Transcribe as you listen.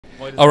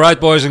Alright,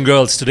 boys and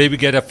girls, today we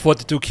get a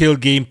 42 kill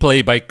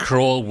gameplay by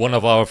Kroll, one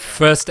of our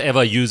first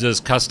ever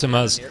users,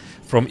 customers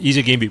from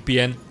Easy Game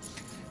VPN.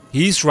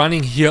 He's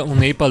running here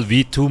on Nepal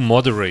V2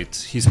 moderate.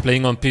 He's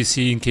playing on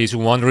PC in case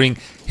you're wondering.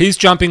 He's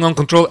jumping on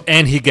control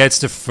and he gets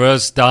the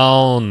first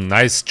down.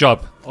 Nice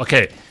job.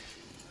 Okay.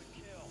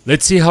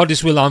 Let's see how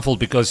this will unfold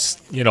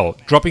because, you know,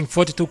 dropping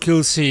 42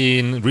 kills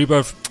in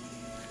Rebirth,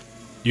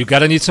 you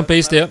gotta need some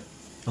pace there.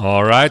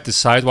 Alright, the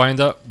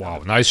Sidewinder.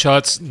 Wow, nice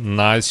shots.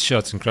 Nice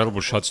shots.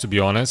 Incredible shots, to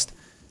be honest.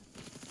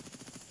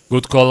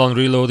 Good call on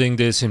reloading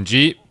the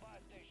SMG.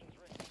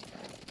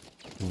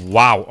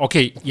 Wow.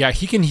 Okay, yeah,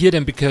 he can hear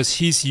them because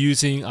he's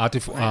using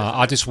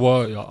Artist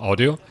War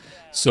audio.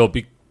 So,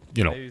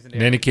 you know,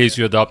 in any case,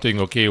 you're adopting,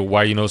 okay,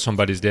 why you know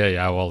somebody's there?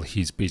 Yeah, well,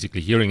 he's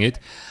basically hearing it.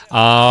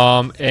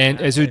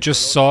 And as you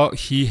just saw,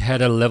 he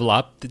had a level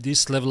up.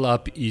 This level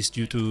up is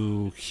due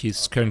to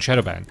his current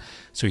shadow ban.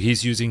 So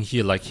he's using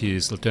here like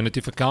his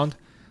alternative account,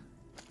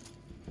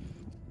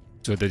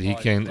 so that he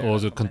can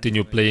also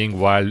continue playing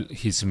while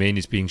his main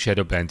is being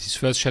shadow banned. His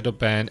first shadow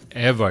ban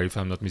ever, if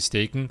I'm not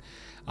mistaken.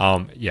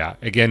 Yeah,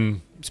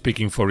 again,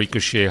 speaking for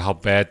Ricochet, how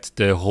bad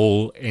the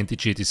whole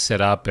anti-cheat is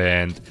set up,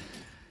 and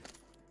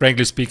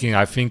frankly speaking,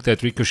 I think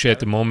that Ricochet at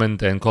the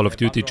moment and Call of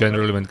Duty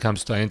generally when it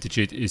comes to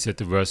anti-cheat is at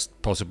the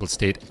worst possible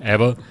state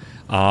ever.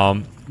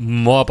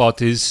 More about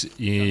this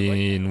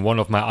in one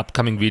of my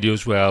upcoming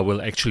videos where I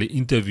will actually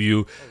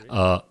interview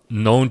a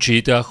known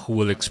cheater who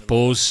will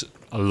expose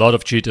a lot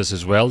of cheaters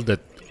as well that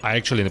are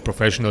actually in a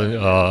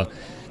professional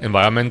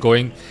environment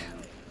going.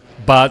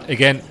 But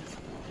again,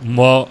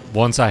 more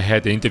once I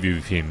had the interview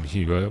with him.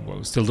 He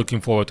was still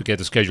looking forward to get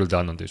the schedule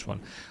done on this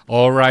one.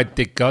 Alright,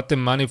 they got the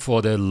money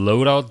for the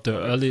loadout, the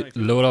early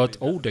loadout.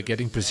 Oh, they're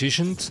getting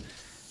precisioned.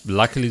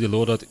 Luckily the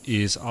loadout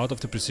is out of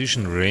the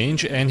precision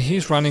range and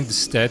he's running the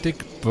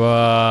static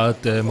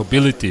but the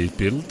mobility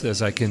build,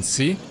 as I can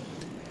see.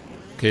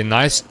 Okay,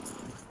 nice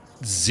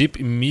zip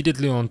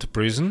immediately onto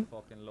prison.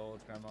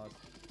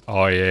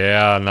 Oh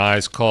yeah,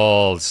 nice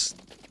calls.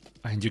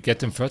 And you get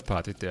them third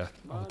party there.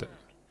 Oh,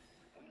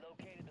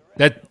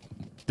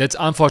 that's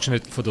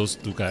unfortunate for those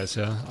two guys.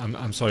 Yeah,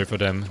 I'm sorry for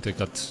them. They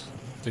got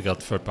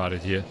third party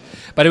here.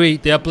 By the way,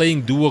 they are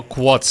playing duo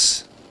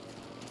quads.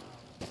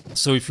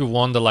 So if you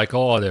wonder like,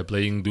 oh, they're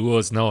playing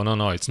duos, no,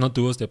 it's not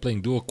duos. They're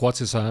playing duo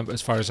quads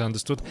as far as I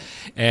understood,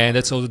 and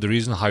that's also the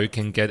reason how you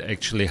can get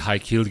actually high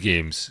kill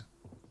games.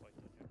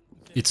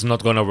 It's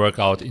not gonna work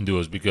out in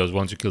duos because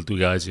once you kill two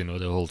guys, you know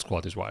the whole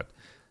squad is wiped.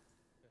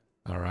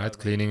 Alright,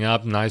 cleaning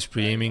up, nice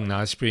pre-aiming,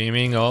 nice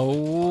pre-aiming.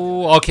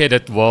 Oh, okay,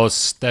 that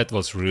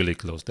was really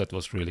close, that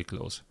was really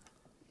close.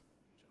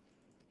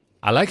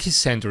 I like his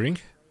centering.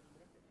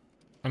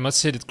 I must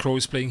say that Crow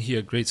is playing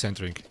here great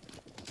centering.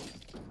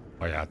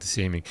 Oh yeah, this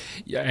aiming.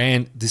 Yeah,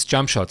 and these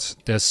jump shots,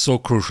 they're so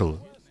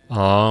crucial.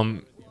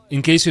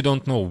 In case you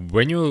don't know,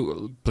 when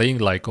you're playing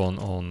like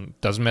on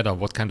doesn't matter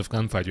what kind of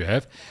gunfight you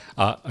have,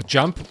 a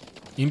jump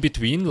in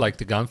between, like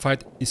the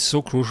gunfight, is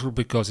so crucial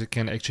because it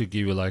can actually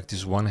give you like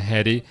this one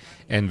heady,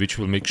 and which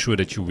will make sure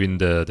that you win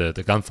the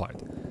gunfight.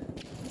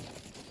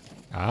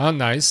 Ah,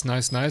 nice,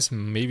 nice, nice.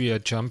 Maybe a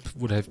jump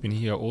would have been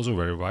here also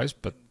very wise,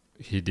 but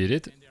he did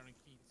it.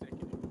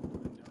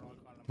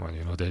 Well,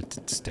 you know,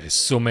 there's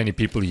so many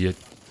people here.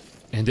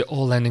 And they're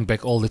all landing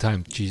back all the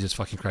time. Jesus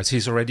fucking Christ.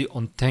 He's already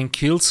on 10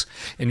 kills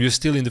and we're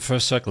still in the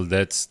first circle.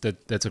 That's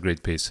a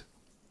great pace.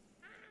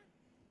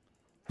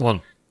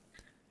 One.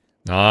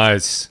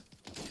 Nice.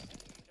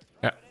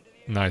 Yeah.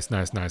 Nice,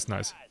 nice, nice,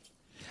 nice.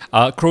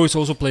 Crow is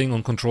also playing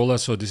on controller,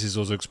 so this is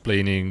also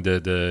explaining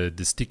the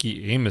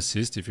sticky aim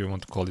assist, if you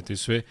want to call it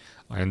this way.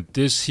 And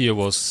this here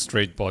was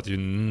straight bot. You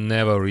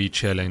never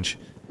re-challenge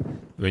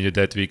when you're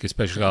that weak,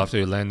 especially after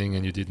you're landing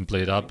and you didn't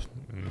play it up,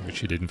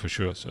 which you didn't for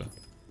sure, so.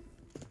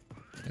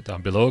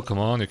 Down below, come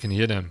on, you can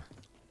hear them.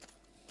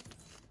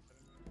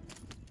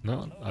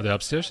 No? Are they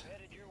upstairs?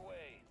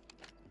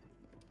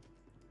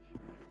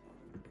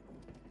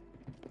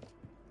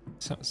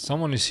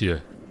 Someone is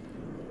here.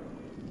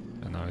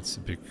 And now it's a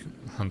big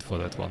hunt for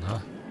that one, huh?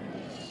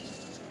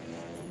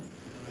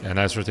 Yeah,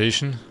 nice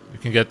rotation. You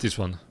can get this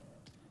one.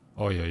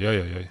 Oh, yeah.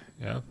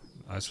 Yeah,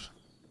 nice.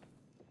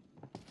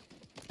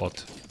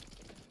 Bot.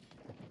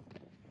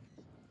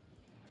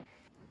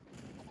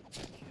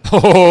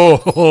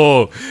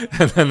 Oh,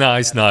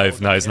 nice knife,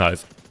 nice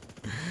knife.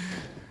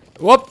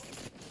 Whoop!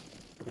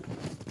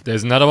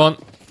 There's another one.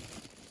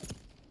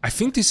 I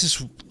think this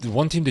is the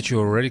one team that you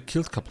already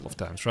killed a couple of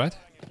times, right?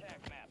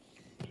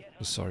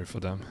 Sorry for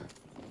them.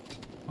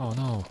 Oh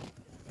no.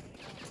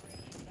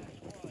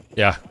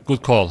 Yeah,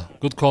 good call.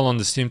 Good call on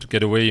this team to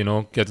get away, you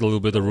know, get a little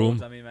bit of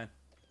room.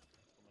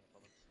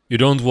 You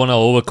don't want to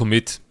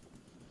overcommit.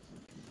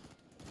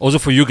 Also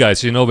for you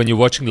guys, you know, when you're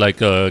watching like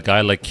a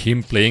guy like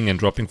him playing and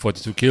dropping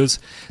 42 kills,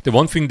 the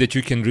one thing that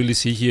you can really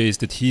see here is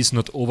that he's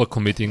not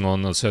overcommitting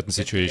on certain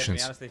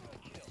situations.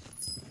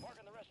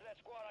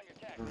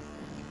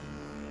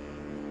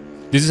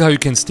 This is how you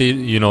can stay,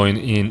 you know,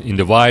 in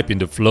the vibe, in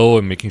the flow,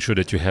 and making sure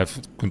that you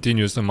have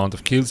continuous amount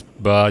of kills,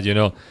 but, you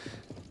know,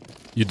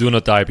 you do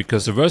not die,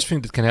 because the worst thing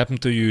that can happen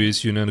to you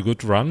is you're in a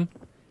good run,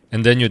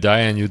 and then you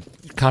die and you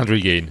can't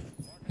regain.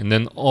 And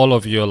then all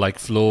of your like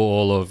flow,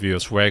 all of your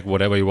swag,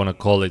 whatever you want to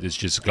call it, is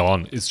just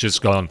gone. It's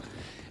just gone.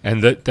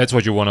 And that's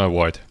what you want to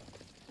avoid.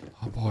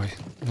 Oh boy,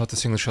 not a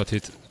single shot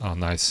hit. Oh,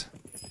 nice.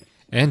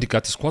 And he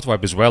got the squad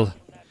wipe as well.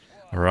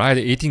 Alright,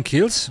 18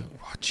 kills.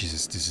 Oh,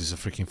 Jesus, this is a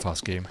freaking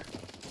fast game.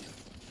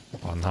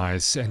 Oh,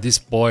 nice. And this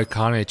boy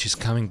Carnage is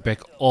coming back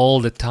all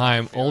the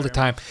time, all the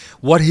time.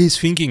 What he's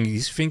thinking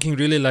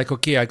really like,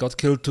 okay, I got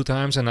killed 2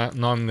 times and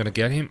now I'm gonna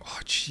get him. Oh,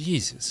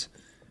 Jesus.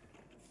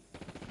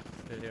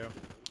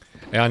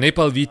 Yeah,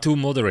 Nepal V2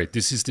 moderate.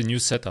 This is the new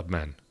setup,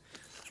 man.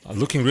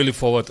 Looking really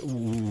forward.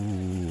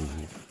 Ooh.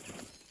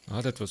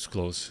 Ah, that was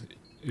close.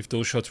 If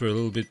those shots were a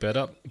little bit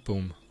better,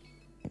 boom.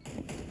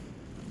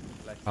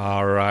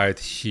 Alright,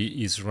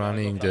 he is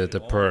running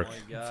the perk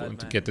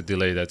to get the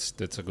delay. That's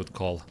a good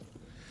call.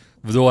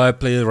 Though I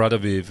play rather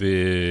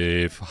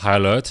with high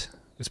alert,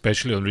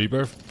 especially on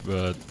Rebirth,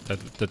 but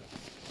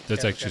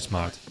that's actually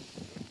smart.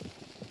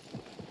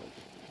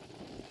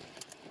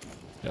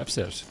 Yeah,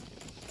 upstairs.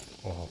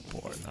 Oh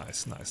boy,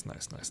 nice.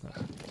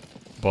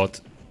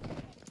 But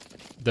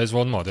there's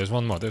one more.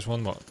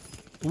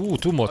 Ooh,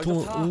 two more.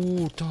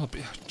 Ooh, top.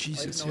 Yeah,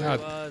 Jesus,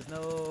 yeah.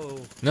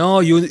 No,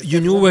 you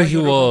knew where he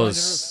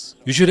was.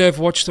 You should have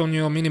watched on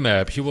your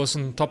minimap. He was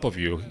on top of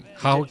you.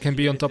 How can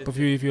be on top of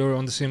you if you're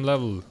on the same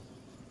level?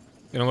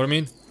 You know what I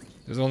mean?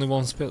 There's only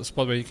one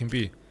spot where you can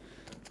be.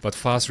 But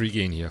fast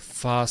regain here.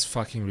 Fast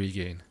fucking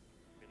regain.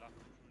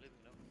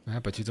 Yeah,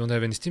 but you don't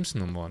have any stims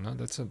no more, no?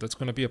 That's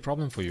gonna be a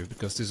problem for you,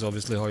 because this is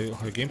obviously how your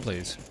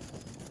gameplay is.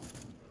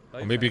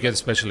 Or maybe you get a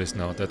specialist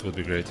now, that would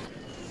be great.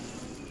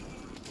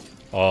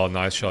 Oh,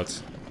 nice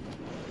shots.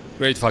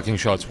 Great fucking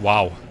shots,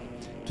 wow.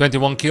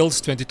 21 kills,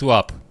 22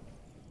 up.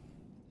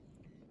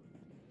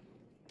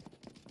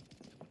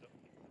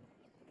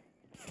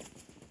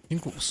 I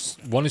think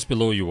one is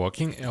below you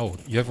walking. Oh,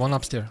 you have one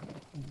upstairs.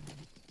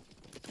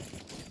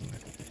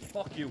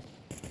 Fuck you.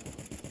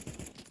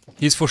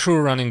 He's for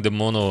sure running the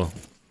mono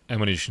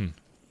ammunition.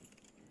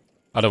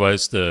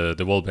 Otherwise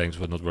the wall bangs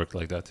would not work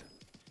like that.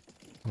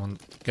 Come on,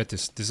 get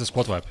this. This is a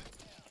squad wipe.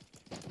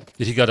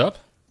 Did he get up?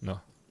 No.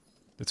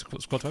 It's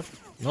a squad wipe?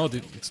 No,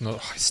 it's not.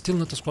 Oh, it's still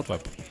not a squad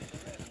wipe.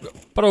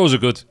 But also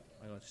good.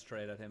 I went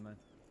straight at him, man.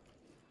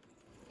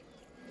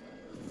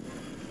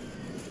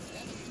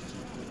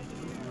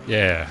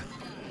 Yeah.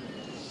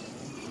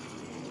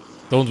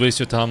 Don't waste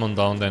your time on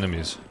downed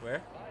enemies.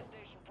 Where?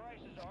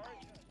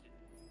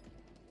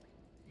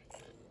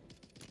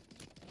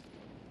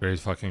 Great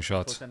fucking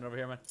shot. Over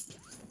here, man.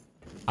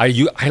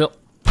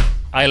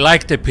 I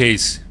like the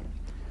pace.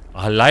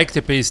 I like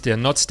the pace. They're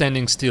not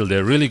standing still.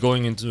 They're really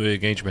going into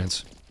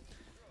engagements.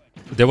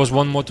 There was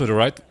one more to the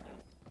right.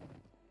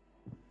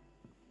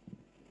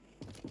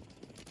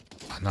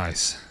 Oh,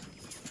 nice.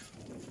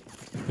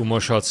 2 more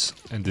shots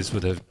and this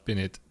would have been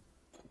it.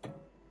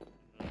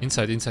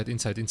 Inside.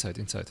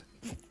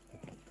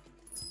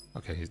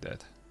 Okay, he's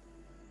dead.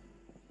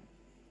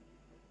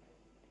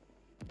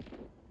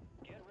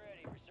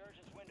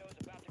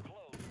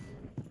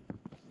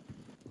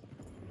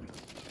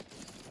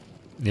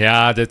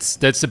 Yeah, that's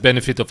the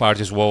benefit of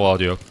Artist WoW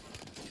audio.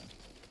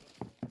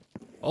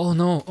 Oh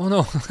no, oh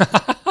no.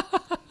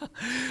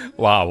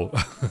 Wow.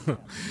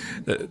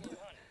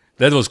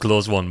 that was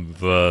close one,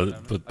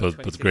 but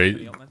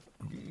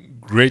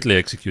greatly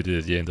executed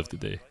at the end of the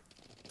day.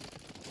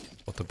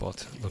 What a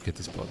bot. Look at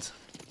this bot.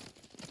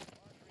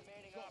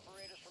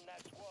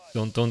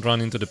 Don't run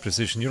into the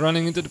precision. You're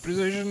running into the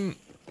precision.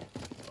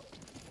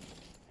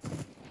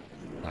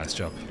 Nice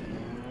job.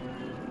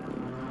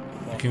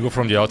 You can go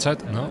from the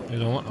outside? No, you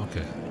don't want?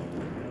 Okay.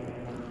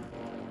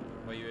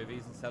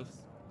 UAVs and selves.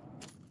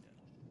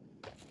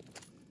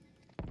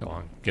 Go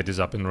on, get this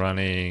up and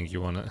running.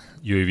 You wanna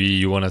UAV,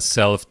 you wanna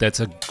self. That's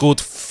a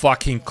good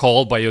fucking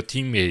call by your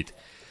teammate.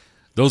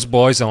 Those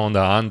boys are on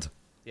the hunt.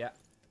 Yeah.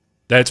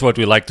 That's what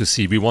we like to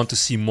see. We want to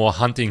see more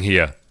hunting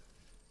here.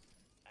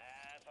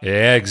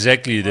 Yeah,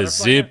 exactly. The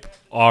zip.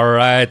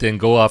 Alright, and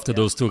go after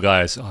those 2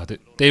 guys. Oh,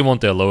 they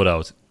want their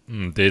loadout.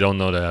 They don't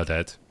know they are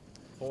dead.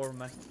 4,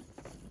 man.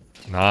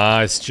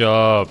 Nice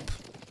job.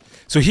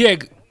 So here,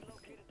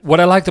 what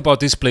I liked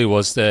about this play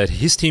was that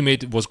his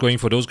teammate was going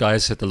for those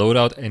guys at the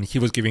loadout and he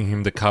was giving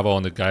him the cover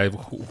on the guy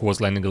who was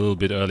landing a little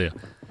bit earlier.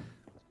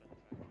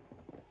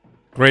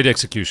 Great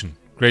execution.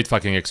 Great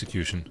fucking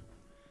execution.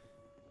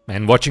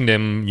 And watching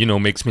them, you know,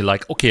 makes me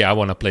like, okay, I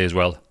want to play as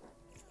well.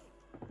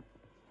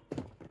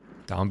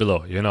 Down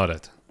below, you know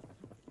that.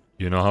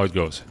 You know how it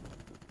goes.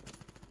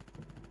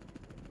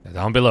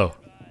 Down below.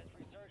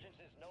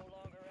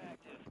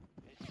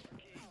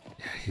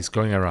 Yeah, he's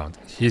going around.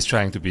 He's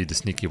trying to be the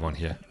sneaky one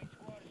here.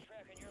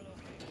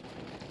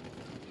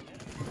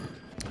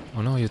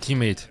 Oh no, your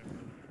teammate.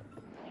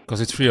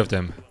 Because it's 3 of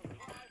them.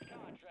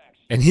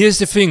 And here's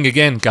the thing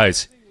again,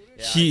 guys.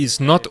 He is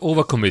not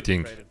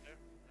overcommitting.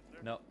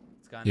 No,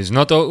 he's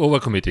not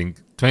overcommitting.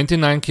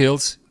 29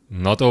 kills,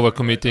 not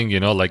overcommitting, you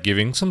know, like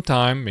giving some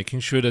time, making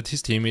sure that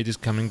his teammate is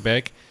coming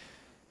back.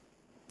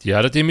 The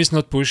other team is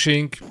not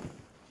pushing.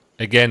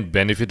 Again,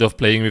 benefit of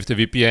playing with the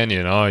VPN,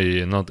 you know,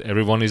 not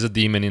everyone is a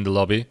demon in the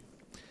lobby.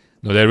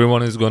 Not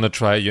everyone is gonna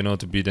try, you know,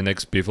 to be the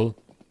next Biffle.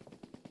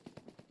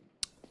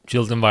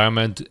 Chilled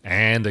environment,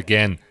 and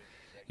again,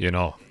 you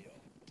know,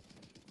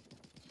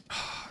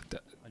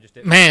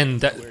 man,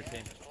 that...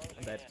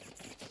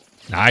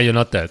 Nah, you're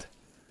not dead.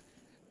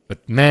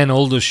 But man,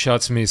 all those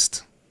shots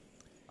missed.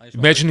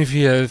 Imagine if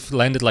you have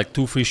landed like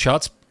 2-3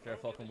 shots. They're a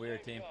fucking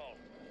weird team.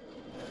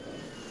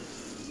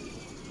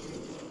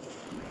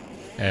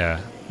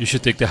 Yeah, you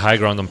should take the high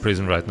ground on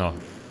prison right now.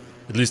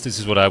 At least this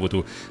is what I would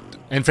do.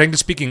 And frankly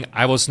speaking,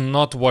 I was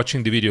not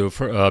watching the video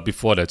for,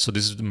 before that, so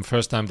this is the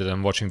first time that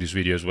I'm watching this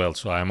video as well.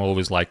 So I'm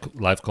always like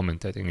live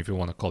commentating, if you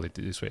want to call it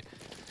this way.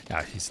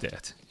 Yeah, he's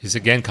dead. He's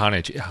again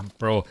Carnage. Yeah,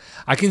 bro,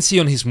 I can see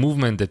on his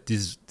movement that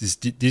this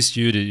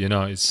dude, you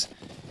know,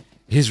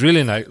 he's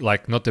really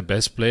like not the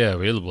best player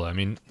available. I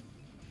mean,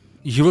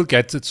 he will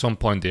get at some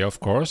point there, of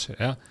course.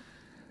 Yeah,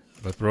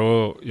 but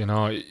bro, you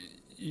know,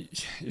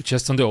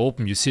 just on the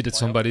open, you see that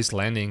somebody's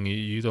landing,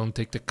 you don't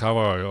take the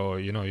cover, or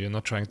you know, you're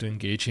not trying to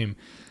engage him.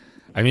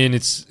 I mean,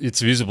 it's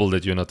visible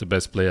that you're not the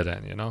best player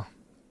then, you know.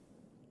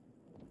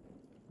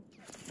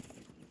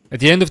 At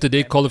the end of the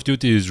day, Call of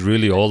Duty is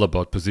really all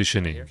about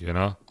positioning, you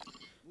know.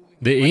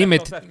 The aim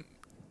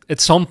at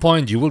some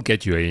point you will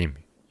get your aim,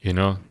 you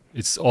know.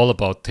 It's all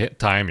about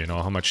time, you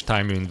know, how much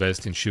time you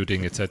invest in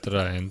shooting,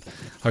 etc., and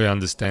how you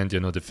understand,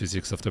 you know, the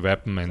physics of the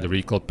weapon and the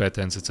recoil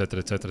patterns, etc.,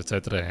 etc.,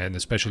 etc., and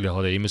especially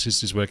how the aim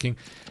assist is working.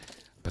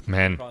 But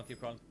man,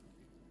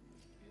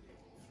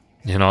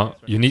 you know,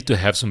 you need to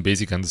have some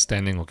basic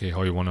understanding, okay,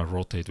 how you want to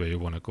rotate, where you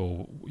want to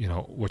go, you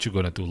know, what you're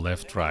gonna do,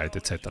 left, right,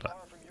 etc.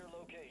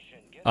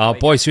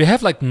 Boys, you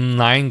have like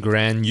 9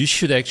 grand. You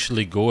should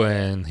actually go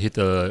and hit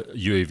a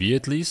UAV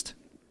at least.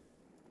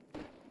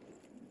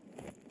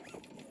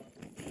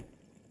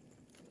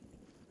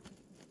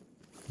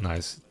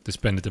 Nice. They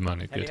spent the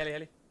money. Good.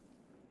 Heli.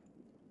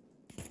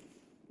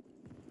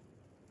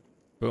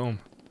 Boom.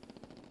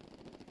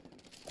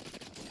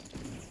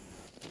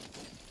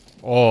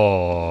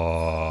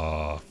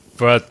 Oh,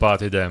 third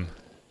party them.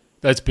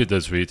 That's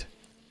bittersweet.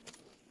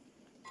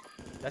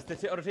 That's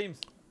the other teams.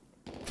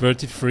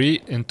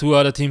 33 and 2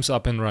 other teams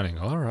up and running.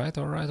 Alright.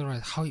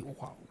 How?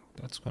 Wow.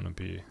 That's gonna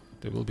be...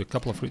 There will be a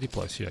couple of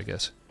redeploys here, I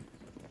guess.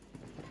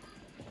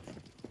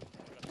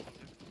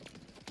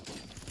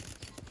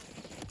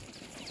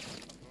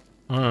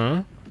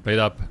 Paid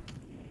up.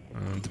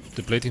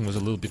 The plating was a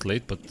little bit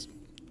late, but...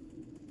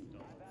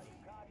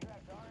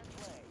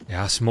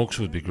 Yeah, smokes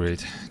would be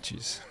great.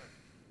 Jeez.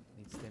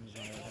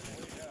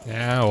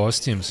 Yeah, or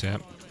stims, yeah.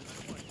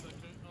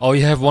 Oh,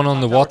 you have one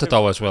on the water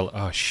tower as well.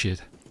 Oh,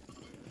 shit.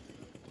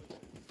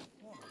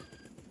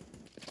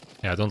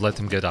 Yeah, don't let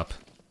him get up.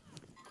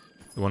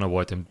 You wanna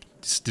avoid him.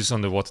 This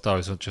on the water tower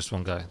is not just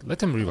one guy.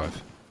 Let him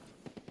revive.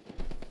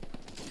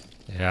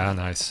 Yeah,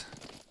 nice.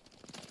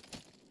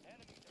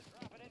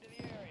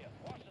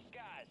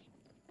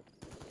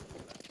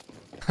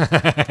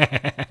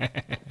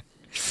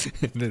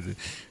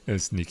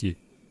 That's sneaky.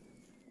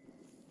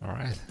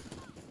 Alright.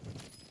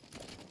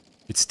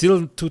 It's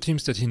still 2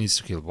 teams that he needs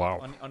to kill.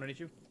 Wow. Underneath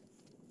you.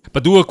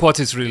 But dual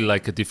quads is really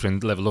like a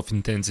different level of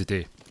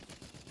intensity.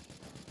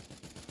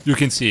 You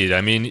can see it.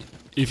 I mean,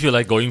 if you're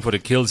like going for the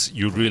kills,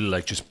 you really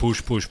like just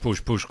push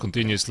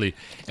continuously,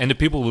 and the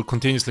people will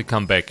continuously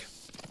come back.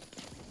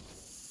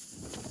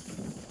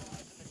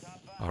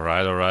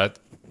 Alright.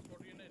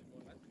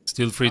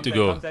 Still free to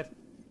go.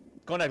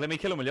 Contact, let me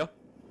kill him, will you?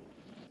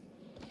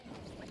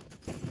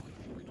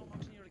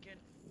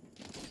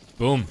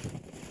 Boom.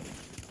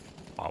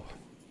 Wow,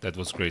 that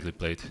was greatly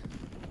played.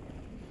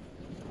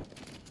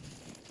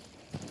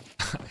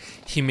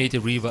 He made a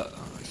revive.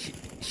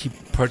 He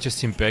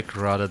purchased him back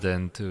rather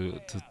than to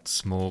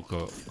smoke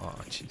or... Oh,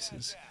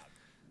 Jesus.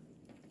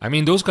 I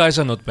mean, those guys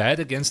are not bad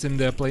against him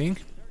they're playing.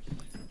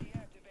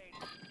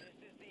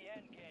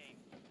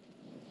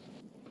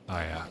 Oh,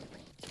 yeah.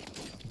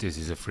 This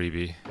is a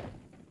freebie.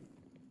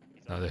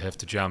 Now they have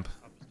to jump.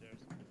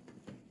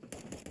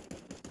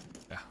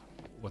 Yeah.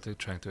 What are they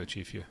trying to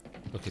achieve here?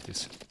 Look at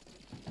this.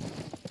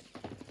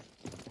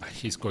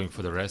 He's going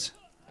for the res.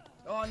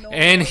 Oh, no,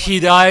 and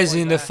he dies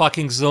in the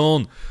fucking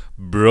zone.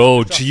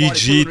 Bro,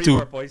 GG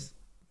to...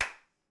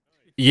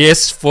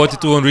 Yes,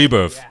 42 on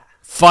Rebirth. Yeah.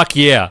 Fuck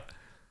yeah.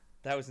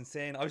 That was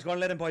insane. I was going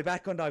to let him buy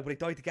back Gundog, but he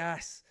died to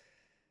gas.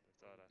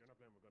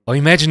 Oh,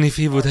 imagine if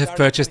he would have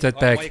purchased that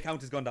back. My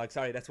account is Gundog,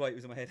 sorry, that's why it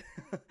was in my head.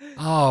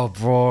 Oh,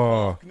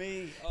 bro.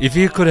 Me. If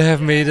he could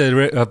have made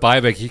a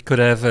buyback, he could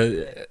have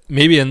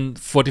maybe in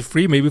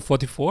 43, maybe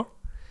 44.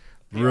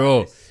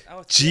 Bro,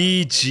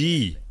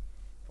 GG.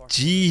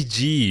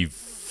 GG.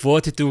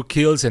 42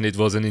 kills, and it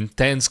was an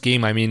intense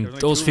game. I mean,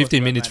 those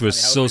 15 minutes were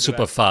so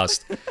super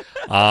fast.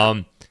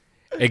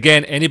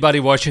 Again, anybody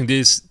watching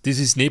this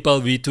is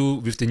Nepal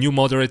V2 with the new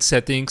moderate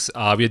settings.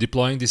 We are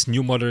deploying this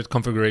new moderate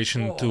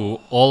configuration to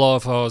all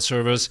of our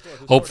servers,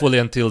 hopefully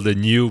until the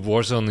new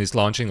Warzone is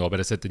launching, or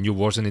better said, the new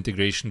Warzone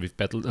integration with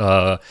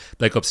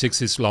Black Ops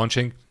 6 is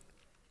launching.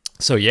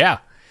 So yeah,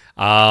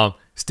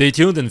 Stay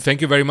tuned and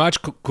thank you very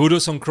much.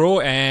 Kudos on Crow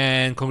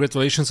and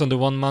congratulations on the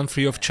 1 month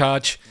free of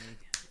charge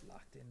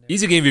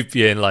Easy Game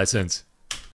VPN license.